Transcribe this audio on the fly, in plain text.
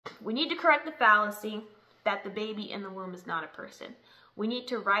We need to correct the fallacy that the baby in the womb is not a person. We need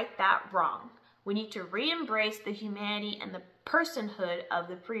to right that wrong. We need to re-embrace the humanity and the personhood of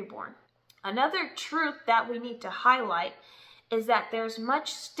the preborn. Another truth that we need to highlight is that there's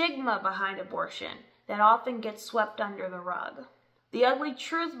much stigma behind abortion that often gets swept under the rug. The ugly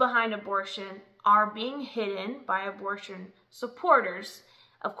truths behind abortion are being hidden by abortion supporters.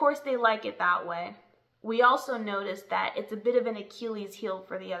 Of course, they like it that way. We also notice that it's a bit of an Achilles heel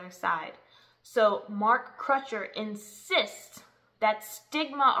for the other side. So Mark Crutcher insists that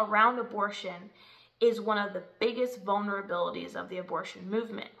stigma around abortion is one of the biggest vulnerabilities of the abortion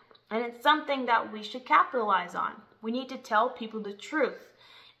movement. And it's something that we should capitalize on. We need to tell people the truth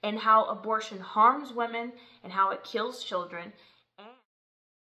and how abortion harms women and how it kills children,